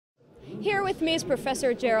Here with me is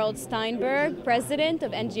Professor Gerald Steinberg, President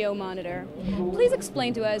of NGO Monitor. Please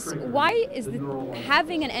explain to us, why is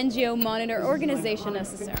having an NGO Monitor organization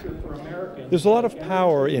necessary? There's a lot of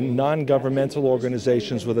power in non-governmental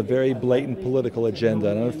organizations with a very blatant political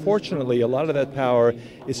agenda, and unfortunately a lot of that power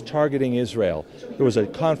is targeting Israel. There was a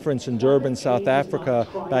conference in Durban, South Africa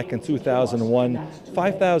back in 2001.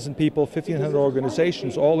 5,000 people, 1,500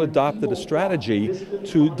 organizations all adopted a strategy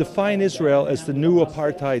to define Israel as the new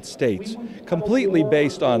apartheid state, completely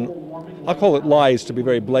based on, I'll call it lies to be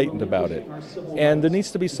very blatant about it. And there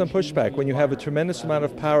needs to be some pushback. When you have a tremendous amount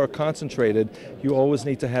of power concentrated, you always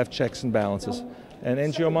need to have checks and balances. And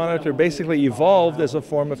NGO Monitor basically evolved as a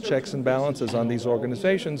form of checks and balances on these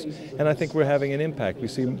organizations, and I think we're having an impact. We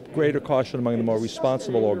see greater caution among the more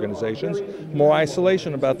responsible organizations, more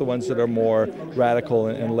isolation about the ones that are more radical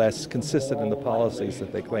and less consistent in the policies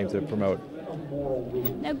that they claim to promote.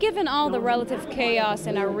 Now, given all the relative chaos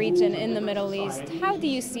in our region in the Middle East, how do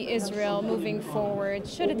you see Israel moving forward?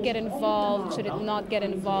 Should it get involved? Should it not get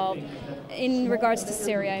involved in regards to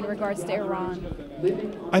Syria, in regards to Iran?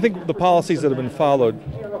 I think the policies that have been followed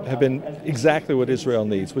have been exactly what Israel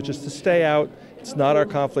needs, which is to stay out. It's not our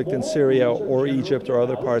conflict in Syria or Egypt or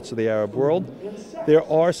other parts of the Arab world. There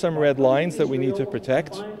are some red lines that we need to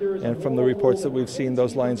protect, and from the reports that we've seen,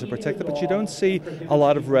 those lines are protected, but you don't see a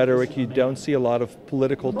lot of rhetoric, you don't see a lot of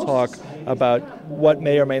political talk about what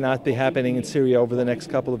may or may not be happening in Syria over the next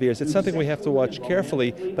couple of years. It's something we have to watch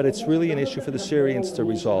carefully, but it's really an issue for the Syrians to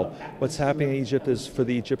resolve. What's happening in Egypt is for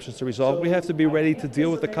the Egyptians to resolve. We have to be ready to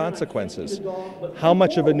deal with the consequences. How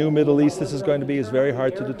much of a new Middle East this is going to be is very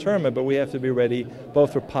hard to determine, but we have to be ready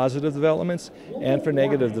both for positive developments and for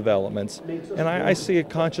negative developments. And I see a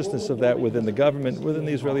consciousness of that within the government, within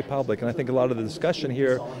the Israeli public, and I think a lot of the discussion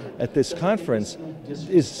here at this conference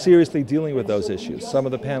is seriously dealing with those issues. Some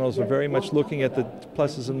of the panels are very much looking at the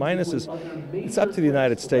pluses and minuses. It's up to the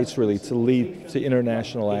United States really to lead to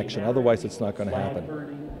international action, otherwise it's not going to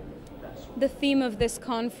happen. The theme of this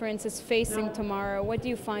conference is facing tomorrow. What do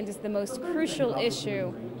you find is the most crucial issue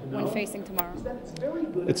when facing tomorrow?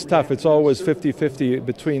 It's tough. It's always 50-50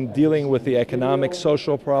 between dealing with the economic,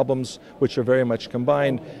 social problems, which are very much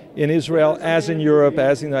combined. In Israel, as in Europe,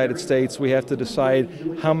 as in the United States, we have to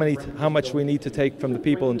decide how much we need to take from the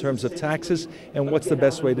people in terms of taxes and what's the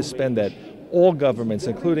best way to spend that. All governments,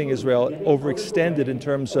 including Israel, overextended in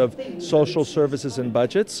terms of social services and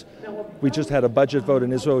budgets. We just had a budget vote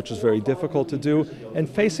in Israel, which was very difficult to do. And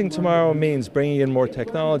facing tomorrow means bringing in more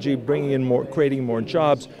technology, creating more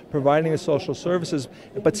jobs, providing the social services,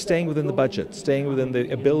 but staying within the budget, staying within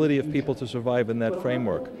the ability of people to survive in that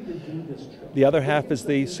framework. The other half is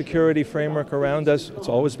the security framework around us. It's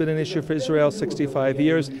always been an issue for Israel, 65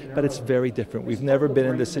 years, but it's very different. We've never been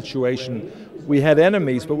in this situation. We had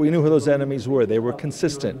enemies, but we knew who those enemies were. They were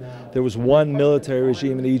consistent. There was one military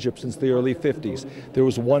regime in Egypt since the early 50s. There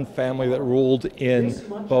was one family that ruled in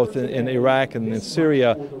both in Iraq and in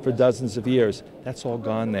Syria for dozens of years. That's all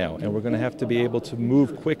gone now, and we're going to have to be able to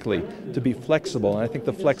move quickly, to be flexible. And I think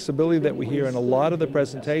the flexibility that we hear in a lot of the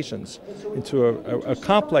presentations into a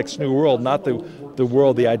complex new world, not the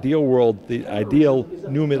world, the ideal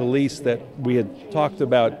new Middle East that we had talked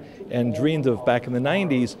about and dreamed of back in the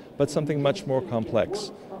 90s, but something much more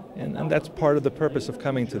complex. And that's part of the purpose of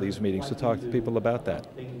coming to these meetings, to talk to people about that.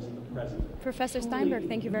 Professor Steinberg,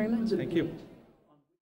 thank you very much. Thank you.